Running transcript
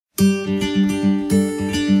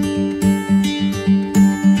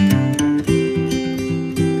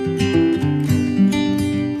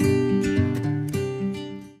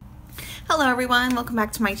everyone, welcome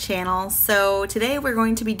back to my channel. So today we're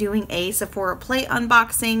going to be doing a Sephora plate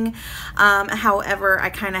unboxing. However, I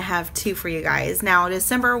kind of have two for you guys. Now,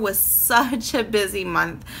 December was such a busy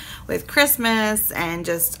month with Christmas and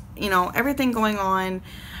just, you know, everything going on.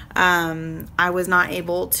 I was not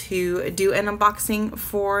able to do an unboxing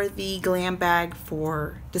for the glam bag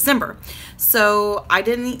for December. So I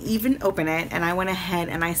didn't even open it, and I went ahead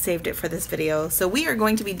and I saved it for this video. So we are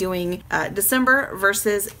going to be doing December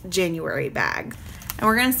versus January bag. And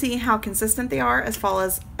we're going to see how consistent they are as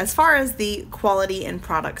far as the quality and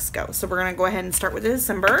products go. So we're going to go ahead and start with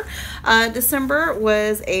December. December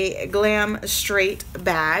was a glam straight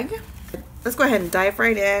bag. Let's go ahead and dive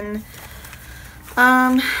right in.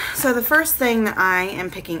 So the first thing that I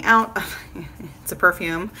am picking out, it's a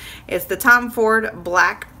perfume. It's the Tom Ford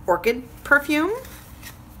Black Orchid perfume.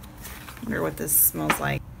 I wonder what this smells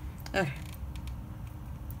like. Okay.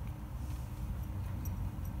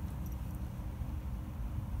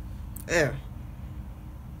 Ew.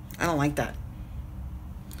 I don't like that.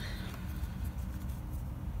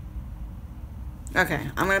 Okay,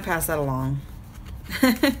 I'm gonna pass that along.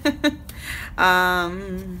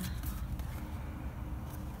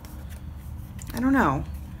 I don't know.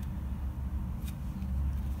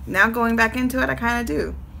 Now going back into it, I kind of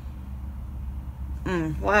do.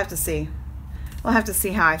 We'll have to see. We'll have to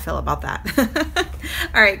see how I feel about that.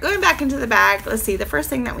 All right, going back into the bag, let's see. The first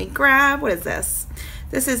thing that we grab, what is this?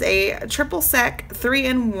 This is a triple sec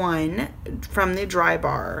 3-in-1 from the Dry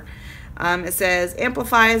Bar. It says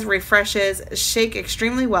amplifies, refreshes, shake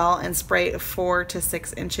extremely well, and spray 4 to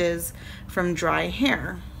 6 inches from dry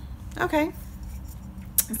hair. Okay.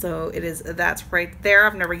 So it is, that's right there.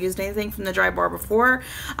 I've never used anything from the Dry Bar before.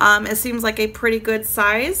 It seems like a pretty good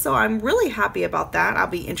size, so I'm really happy about that. I'll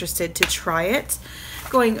be interested to try it.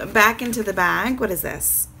 Going back into the bag, what is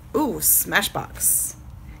this? Ooh, Smashbox.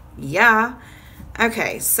 Yeah.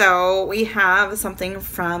 Okay, so we have something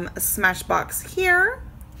from Smashbox here.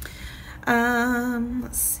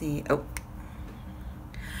 Let's see. Oh.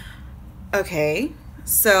 Okay.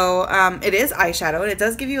 So it is eyeshadow, and it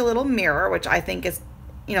does give you a little mirror, which I think is,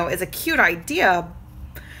 you know, is a cute idea,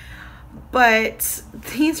 but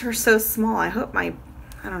these are so small. I hope my,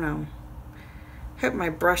 I don't know, I hope my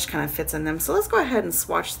brush kind of fits in them. So let's go ahead and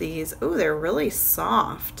swatch these. Ooh, they're really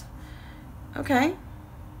soft. Okay.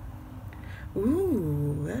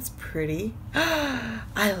 Ooh, that's pretty.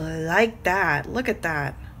 I like that. Look at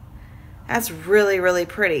that. That's really, really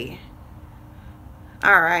pretty.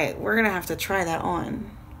 All right, we're gonna have to try that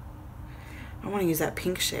on. I want to use that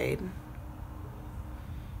pink shade.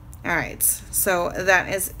 All right, so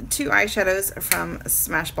that is 2 eyeshadows from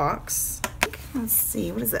Smashbox. Let's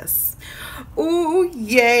see, what is this? Ooh,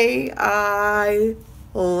 yay! I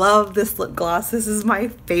love this lip gloss. This is my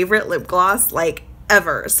favorite lip gloss, like,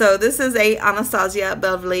 ever. So this is a Anastasia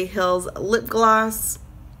Beverly Hills lip gloss.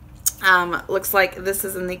 Looks like this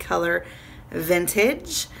is in the color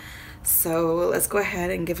Vintage. So let's go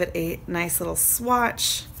ahead and give it a nice little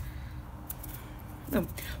swatch. Oh,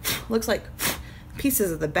 looks like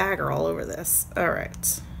pieces of the bag are all over this. All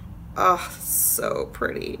right. Oh, so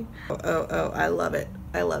pretty. Oh, I love it.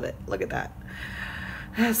 I love it. Look at that.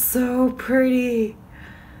 That's so pretty.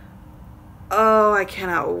 Oh, I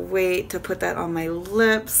cannot wait to put that on my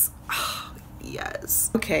lips. Oh,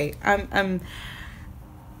 yes. Okay, I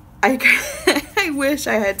wish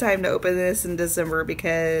I had time to open this in December,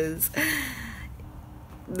 because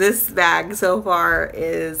this bag so far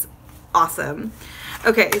is awesome.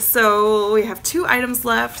 Okay, so we have 2 items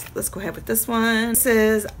left. Let's go ahead with this one. This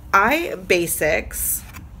is ebates.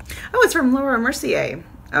 Oh, it's from Laura Mercier.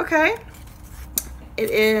 Okay. It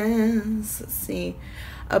is, let's see,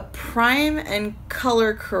 a prime and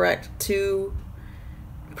color correct 2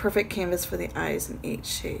 perfect canvas for the eyes in 8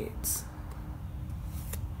 shades.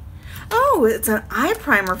 Oh, it's an eye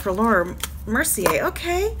primer for Laura Mercier.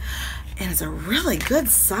 Okay. And it's a really good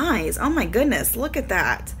size. Oh my goodness, look at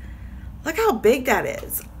that. Look how big that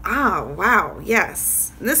is. Ah, wow,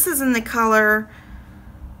 yes. This is in the color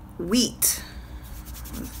Wheat.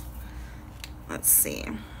 Let's see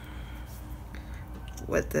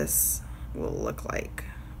what this will look like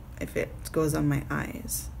if it goes on my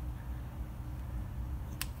eyes.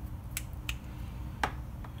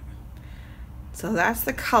 So that's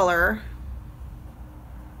the color.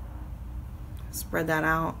 Spread that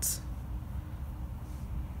out.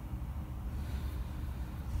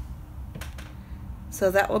 So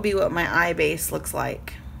that will be what my eye base looks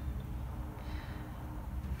like.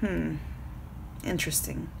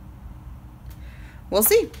 Interesting. We'll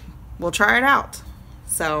see. We'll try it out.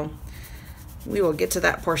 So we will get to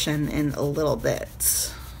that portion in a little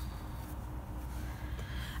bit.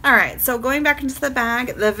 All right, so going back into the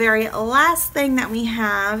bag, the very last thing that we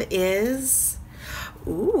have is,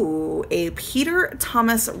 ooh, a Peter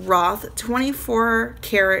Thomas Roth 24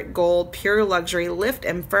 karat gold pure luxury lift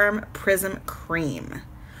and firm prism cream.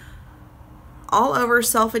 All over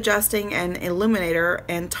self-adjusting and illuminator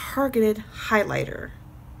and targeted highlighter.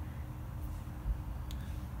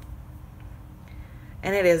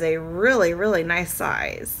 And it is a really, really nice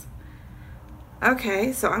size.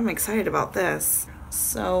 Okay, so I'm excited about this.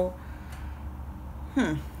 So,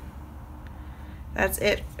 that's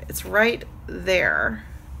it. It's right there.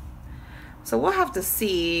 So we'll have to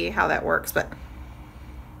see how that works, but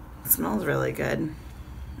it smells really good.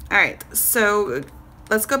 All right, so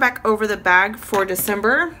let's go back over the bag for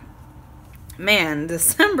December. Man,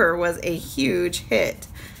 December was a huge hit.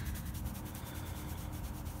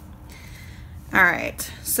 All right,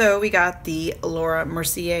 so we got the Laura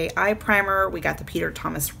Mercier eye primer. We got the Peter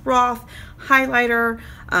Thomas Roth highlighter.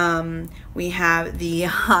 We have the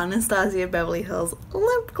Anastasia Beverly Hills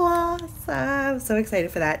lip gloss. I'm so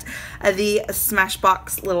excited for that. The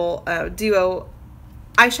Smashbox little duo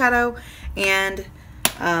eyeshadow, and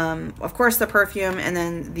of course the perfume, and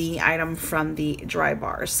then the item from the dry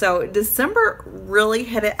bar. So December really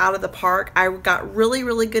hit it out of the park. I got really,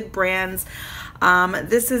 really good brands.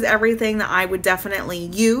 This is everything that I would definitely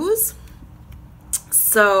use.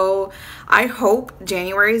 So I hope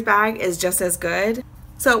January's bag is just as good.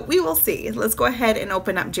 So we will see. Let's go ahead and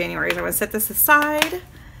open up January's. I'm going to set this aside.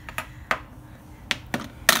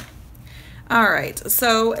 All right,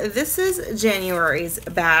 so this is January's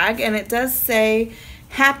bag, and it does say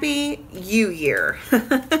Happy You Year.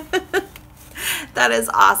 That is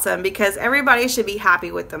awesome, because everybody should be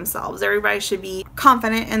happy with themselves. Everybody should be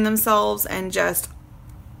confident in themselves, and just,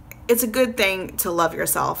 it's a good thing to love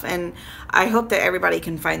yourself. And I hope that everybody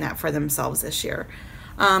can find that for themselves this year.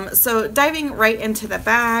 So diving right into the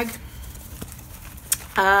bag,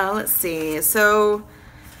 let's see. So,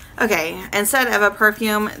 okay, instead of a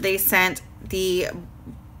perfume, they sent the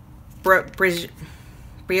Briogeo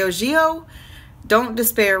Don't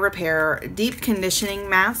Despair Repair Deep Conditioning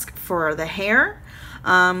Mask for the hair,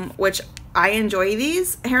 which I enjoy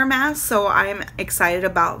these hair masks, so I'm excited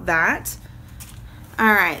about that.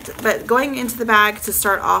 All right, but going into the bag to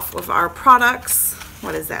start off with our products,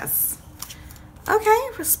 what is this? Okay,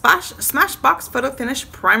 Smashbox Photo Finish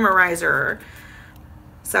Primerizer.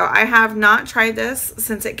 So I have not tried this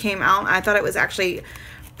since it came out. I thought it was actually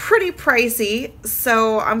pretty pricey,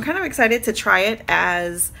 so I'm kind of excited to try it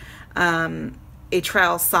as a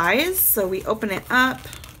trial size. So we open it up.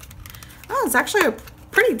 Oh, it's actually a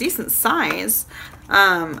pretty decent size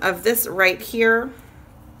of this right here.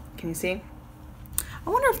 Can you see? I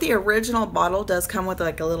wonder if the original bottle does come with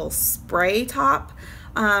like a little spray top.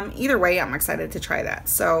 Either way, I'm excited to try that.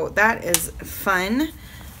 So that is fun.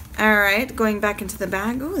 All right, going back into the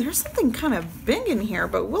bag. Oh, there's something kind of big in here,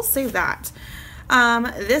 but we'll save that.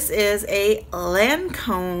 This is a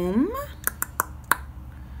Lancome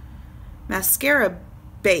mascara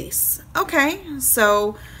base. Okay,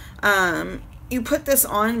 so you put this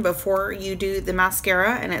on before you do the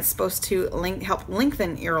mascara, and it's supposed to help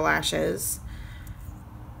lengthen your lashes,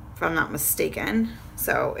 if I'm not mistaken.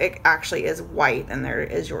 So it actually is white, and there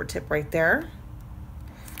is your tip right there.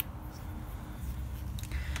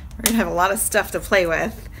 We're gonna have a lot of stuff to play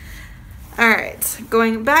with. All right,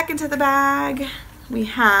 going back into the bag, we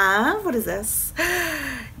have, what is this?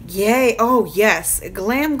 Yay, oh yes,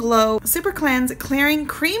 Glam Glow Super Cleanse Clearing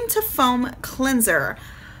Cream to Foam Cleanser.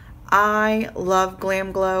 I love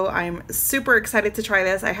Glam Glow. I'm super excited to try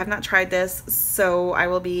this. I have not tried this, so I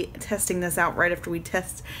will be testing this out right after we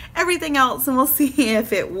test everything else, and we'll see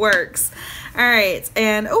if it works. All right,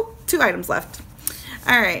 and oh, 2 items left.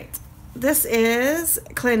 All right, this is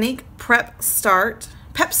Clinique Pep Start,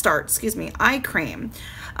 excuse me, eye cream.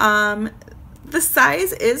 The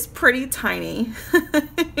size is pretty tiny.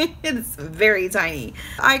 It's very tiny.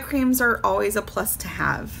 Eye creams are always a plus to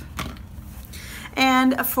have.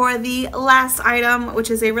 And for the last item,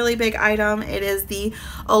 which is a really big item, it is the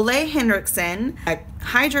Ole Henriksen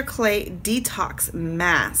Hydra Clay Detox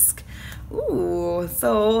Mask. Ooh,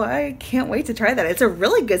 so I can't wait to try that. It's a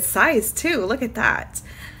really good size too. Look at that.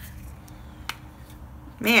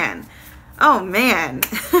 Man, oh man.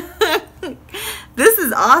 This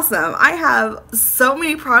is awesome. I have so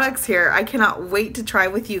many products here. I cannot wait to try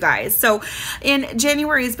with you guys. So in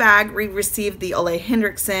January's bag, we received the Ole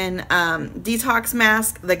Henriksen Detox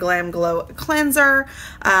Mask, the Glam Glow Cleanser.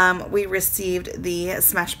 We received the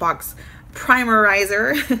Smashbox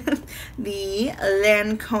Primerizer, the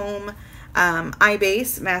Lancome eye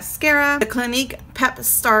base mascara, the Clinique Pep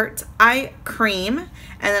Start eye cream, and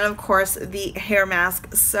then of course the hair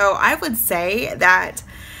mask. So I would say that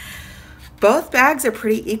both bags are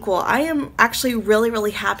pretty equal. I am actually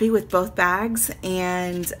really happy with both bags,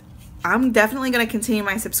 and I'm definitely going to continue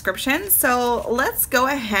my subscription. So let's go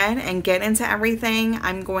ahead and get into everything.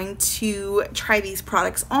 I'm going to try these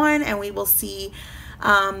products on, and we will see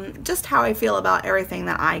just how I feel about everything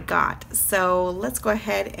that I got. So let's go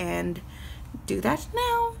ahead and do that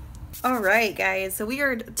now. All right, guys, so we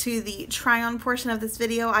are to the try on portion of this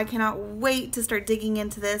video. I cannot wait to start digging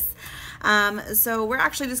into this. So we're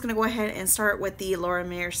actually just gonna go ahead and start with the Laura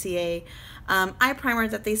Mercier eye primer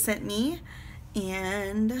that they sent me,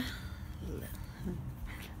 and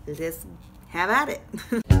let's have at it.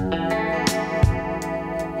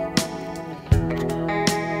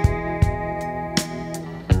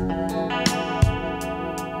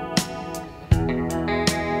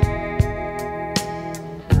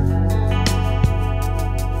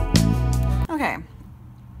 Okay.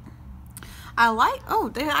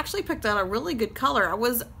 Oh, they actually picked out a really good color. I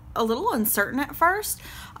was a little uncertain at first,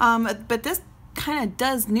 but this kind of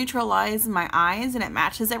does neutralize my eyes, and it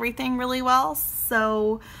matches everything really well.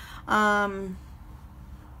 So, yeah.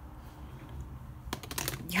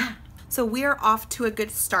 So we are off to a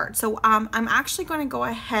good start. So I'm actually going to go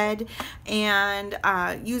ahead and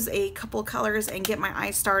use a couple colors and get my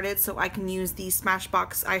eyes started so I can use the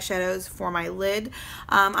Smashbox eyeshadows for my lid.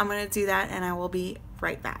 I'm going to do that, and I will be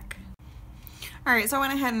right back. Alright, so I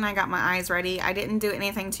went ahead and I got my eyes ready. I didn't do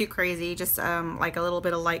anything too crazy, just like a little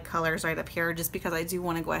bit of light colors right up here, just because I do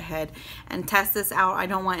want to go ahead and test this out. I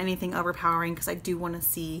don't want anything overpowering because I do want to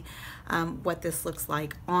see what this looks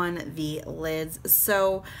like on the lids.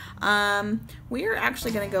 So we are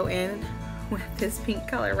actually going to go in with this pink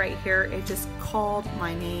color right here. It just called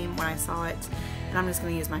my name when I saw it, and I'm just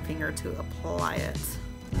going to use my finger to apply it.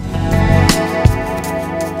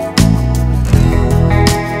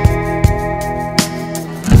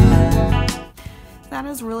 That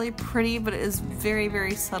is really pretty, but it is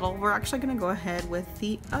very subtle. We're actually going to go ahead with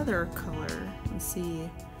the other color and see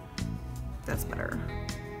if that's better.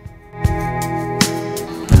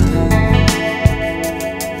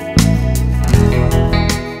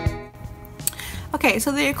 Okay,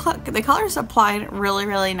 so the colors applied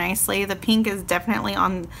really nicely. The pink is definitely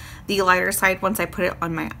on the lighter side once I put it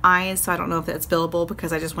on my eyes, so I don't know if that's billable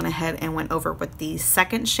because I just went ahead and went over with the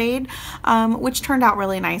second shade, which turned out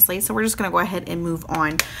really nicely. So we're just going to go ahead and move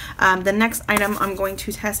on. The next item I'm going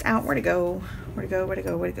to test out, where'd it go?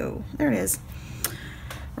 There it is.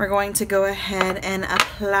 We're going to go ahead and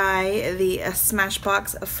apply the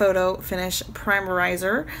Smashbox Photo Finish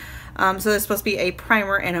Primerizer. So this is supposed to be a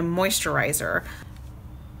primer and a moisturizer.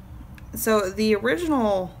 So the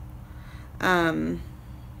original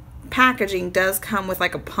packaging does come with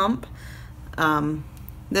like a pump.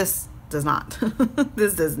 This does not.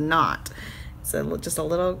 This does not. So just a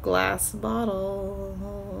little glass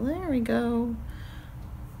bottle. There we go.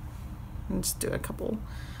 And just do a couple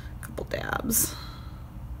dabs.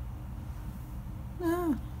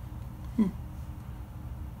 Ah.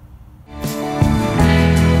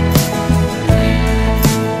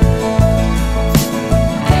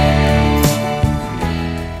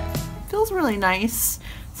 Feels really nice.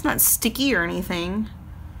 It's not sticky or anything.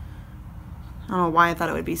 I don't know why I thought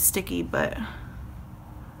it would be sticky, but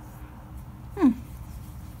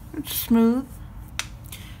it's smooth.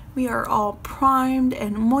 We are all primed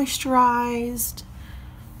and moisturized.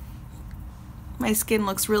 My skin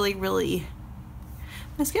looks really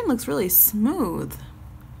smooth.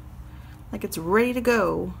 Like it's ready to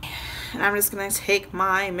go. And I'm just gonna take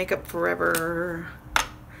my Makeup Forever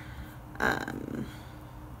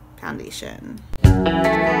foundation.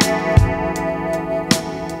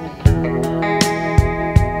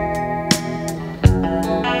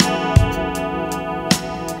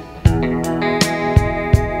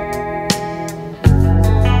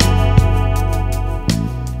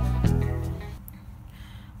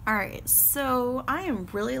 Alright, so I am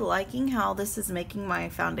really liking how this is making my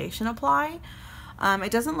foundation apply.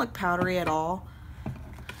 It doesn't look powdery at all.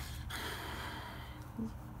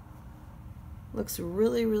 Looks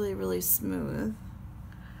really smooth.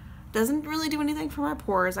 Doesn't really do anything for my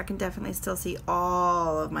pores. I can definitely still see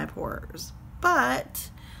all of my pores. But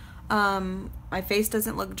my face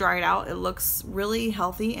doesn't look dried out. It looks really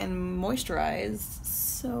healthy and moisturized.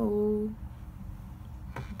 So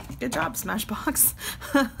good job, Smashbox.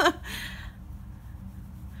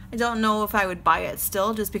 I don't know if I would buy it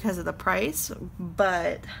still just because of the price,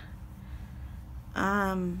 but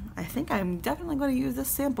I think I'm definitely going to use this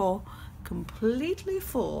sample completely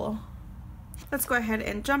full. Let's go ahead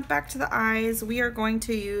and jump back to the eyes. We are going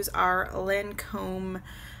to use our Lancome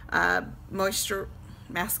Moisture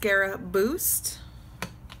Mascara Boost.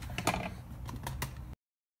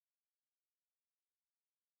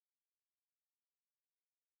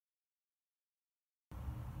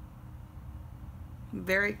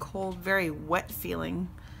 Very cold, very wet feeling.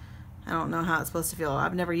 I don't know how it's supposed to feel.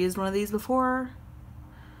 I've never used one of these before.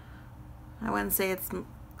 I wouldn't say it's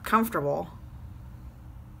comfortable.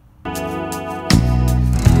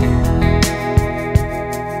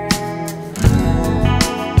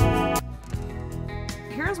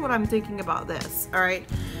 Here's what I'm thinking about this, all right?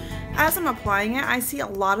 As I'm applying it, I see a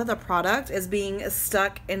lot of the product is being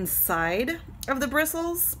stuck inside of the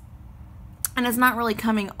bristles, and it's not really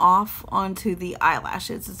coming off onto the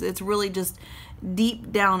eyelashes. It's really just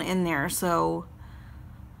deep down in there. So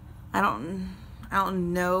I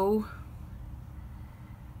don't know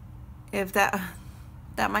if that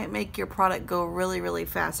might make your product go really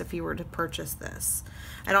fast if you were to purchase this.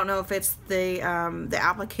 I don't know if it's the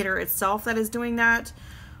applicator itself that is doing that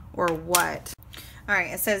or what. All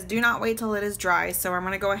right, it says do not wait till it is dry. So I'm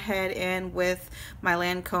gonna go ahead and with my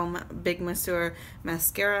Lancome Big Monsieur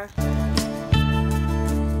Mascara.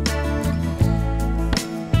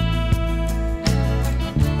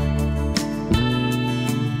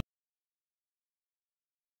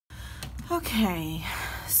 Okay,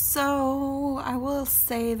 so I will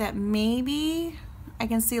say that maybe I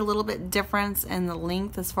can see a little bit difference in the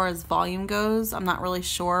length as far as volume goes. I'm not really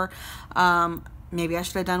sure. Maybe I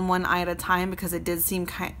should have done one eye at a time because it did seem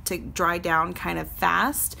to dry down kind of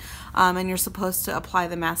fast. And you're supposed to apply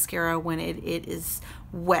the mascara when it is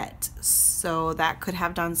wet. So that could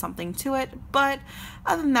have done something to it. But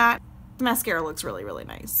other than that, the mascara looks really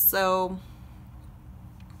nice. So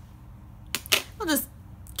we'll just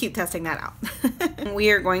keep testing that out. We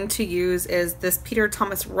are going to use is this Peter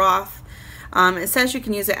Thomas Roth. It says you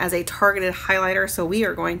can use it as a targeted highlighter, so we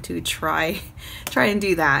are going to try and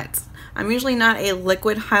do that. I'm usually not a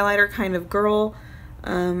liquid highlighter kind of girl,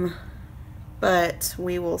 but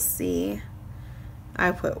we will see.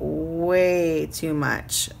 I put way too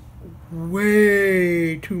much.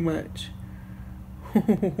 Way too much.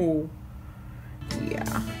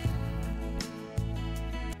 Yeah.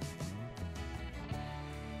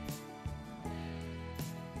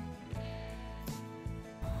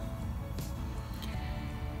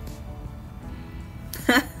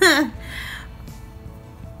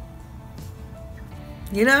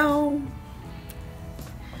 You know,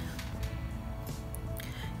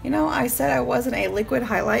 I said I wasn't a liquid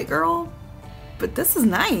highlight girl, but this is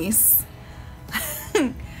nice.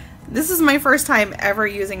 This is my first time ever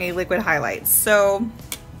using a liquid highlight, so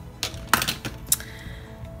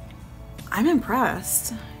I'm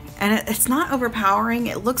impressed. And it's not overpowering.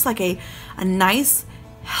 It looks like a nice,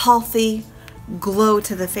 healthy glow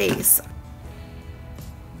to the face.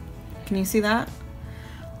 Can you see that?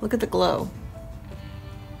 Look at the glow.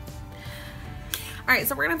 All right,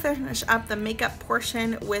 so we're gonna finish up the makeup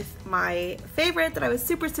portion with my favorite that I was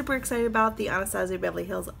super excited about, the Anastasia Beverly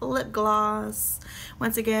Hills lip gloss.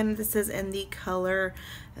 Once again, this is in the color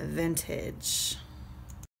Vintage.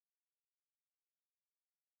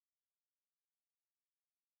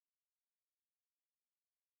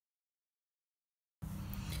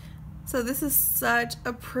 So this is such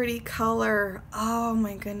a pretty color. Oh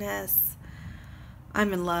my goodness.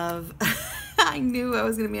 I'm in love. I knew I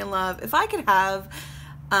was gonna be in love. If I could have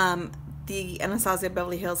the Anastasia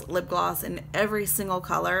Beverly Hills lip gloss in every single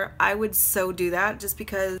color, I would so do that, just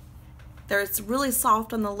because it's really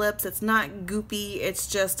soft on the lips. It's not goopy.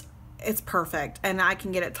 It's perfect, and I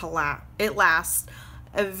can get it to last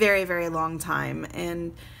a very long time.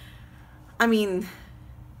 And I mean,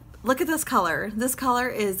 look at this color. This color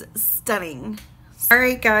is stunning. All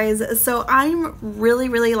right, guys, so I'm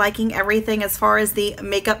really liking everything as far as the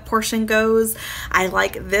makeup portion goes. I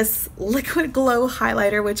like this liquid glow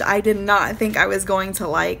highlighter, which I did not think I was going to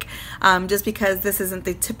like, just because this isn't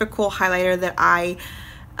the typical highlighter that I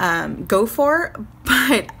go for,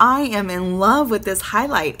 but I am in love with this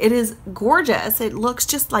highlight. It is gorgeous. It looks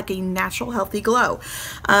just like a natural healthy glow.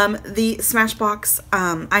 The Smashbox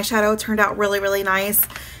eyeshadow turned out really nice.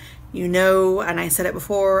 You know, and I said it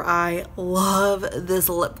before, I love this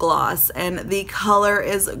lip gloss, and the color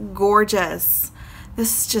is gorgeous.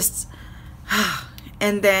 This is just,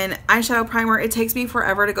 and then eyeshadow primer. It takes me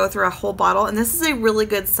forever to go through a whole bottle, and this is a really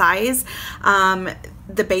good size.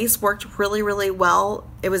 The base worked really well.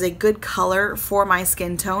 It was a good color for my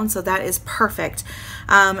skin tone, so that is perfect.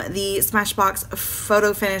 The Smashbox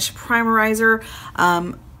Photo Finish Primerizer.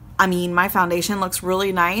 I mean, my foundation looks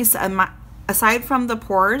really nice, and aside from the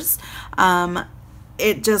pores,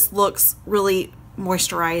 it just looks really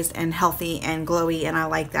moisturized and healthy and glowy, and I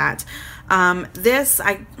like that. This,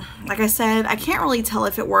 like I said, I can't really tell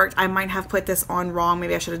if it worked. I might have put this on wrong.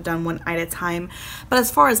 Maybe I should have done one at a time. But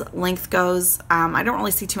as far as length goes, I don't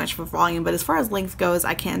really see too much for volume, but as far as length goes,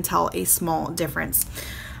 I can tell a small difference.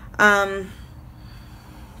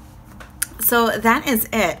 So that is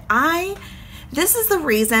it. This is the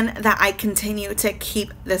reason that I continue to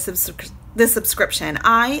keep this subscription.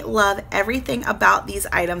 I love everything about these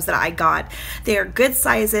items that I got. They are good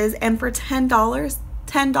sizes, and for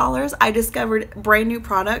 $10, I discovered brand new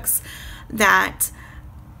products that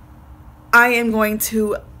I am going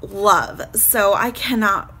to love. So I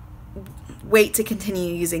cannot wait to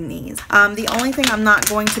continue using these. The only thing I'm not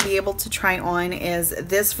going to be able to try on is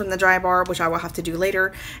this from the Dry Bar, which I will have to do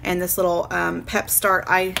later, and this little Pep Start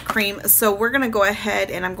Eye Cream. So we're gonna go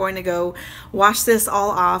ahead and I'm going to go wash this all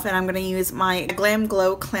off, and I'm gonna use my Glam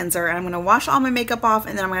Glow cleanser, and I'm gonna wash all my makeup off,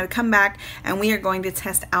 and then I'm gonna come back and we are going to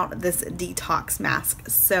test out this detox mask.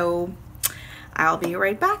 So I'll be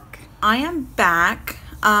right back. I am back.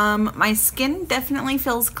 My skin definitely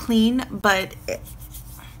feels clean, but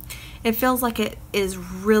it feels like it is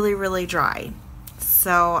really, really dry.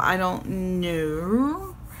 So I don't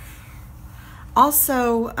know.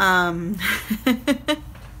 Also,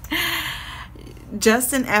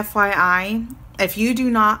 just an FYI, if you do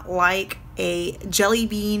not like a jelly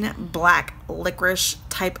bean black licorice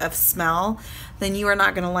type of smell, then you are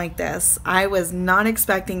not going to like this. I was not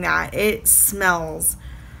expecting that. It smells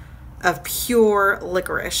of pure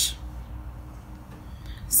licorice.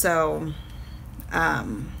 So,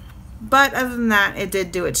 but other than that, it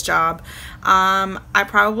did do its job. I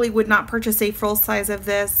probably would not purchase a full size of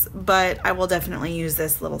this, but I will definitely use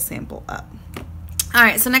this little sample up. All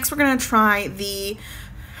right, so next we're gonna try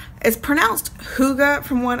it's pronounced Hygge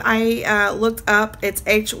from what I looked up. It's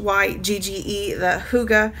Hygge, the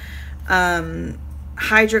Hygge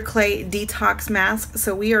Hydra Clay Detox Mask.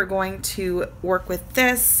 So we are going to work with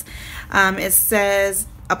this. It says,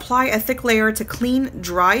 apply a thick layer to clean,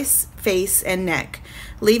 dry face and neck.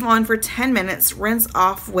 Leave on for 10 minutes, rinse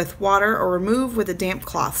off with water or remove with a damp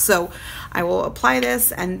cloth. So I will apply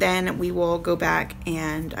this and then we will go back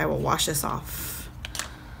and I will wash this off.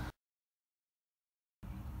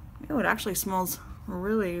 Oh, it actually smells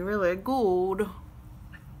really, really good.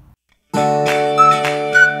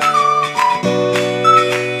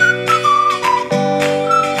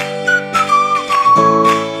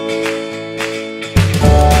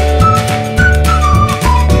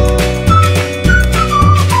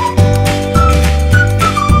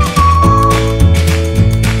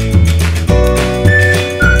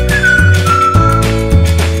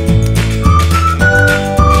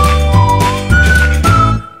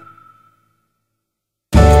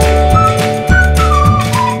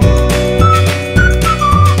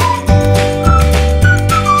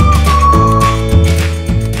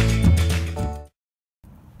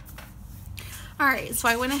 So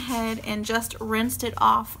I went ahead and just rinsed it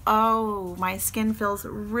off. Oh, my skin feels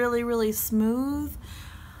really, really smooth.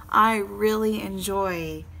 I really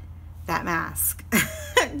enjoy that mask.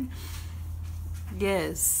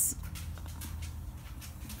 Yes.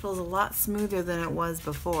 It feels a lot smoother than it was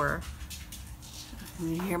before.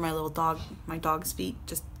 You hear my little dog, my dog's feet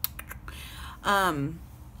just.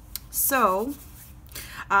 So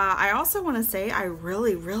I also want to say I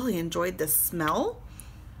really, really enjoyed the smell.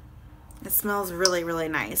 It smells really, really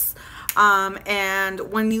nice.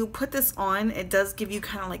 And when you put this on, it does give you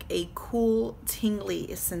kind of like a cool,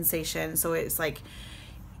 tingly sensation. So it's like,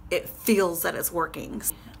 it feels that it's working.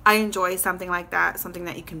 I enjoy something like that, something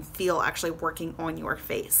that you can feel actually working on your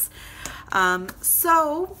face.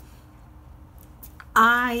 So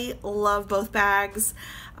I love both bags.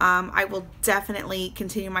 I will definitely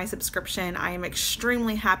continue my subscription. I am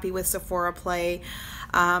extremely happy with Sephora Play.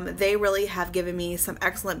 They really have given me some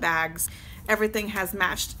excellent bags. Everything has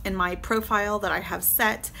matched in my profile that I have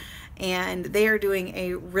set, and they are doing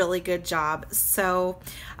a really good job. So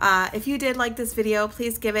if you did like this video,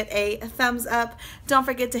 please give it a thumbs up. Don't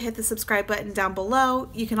forget to hit the subscribe button down below.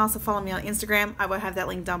 You can also follow me on Instagram. I will have that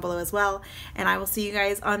link down below as well. And I will see you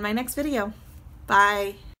guys on my next video.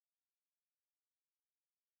 Bye.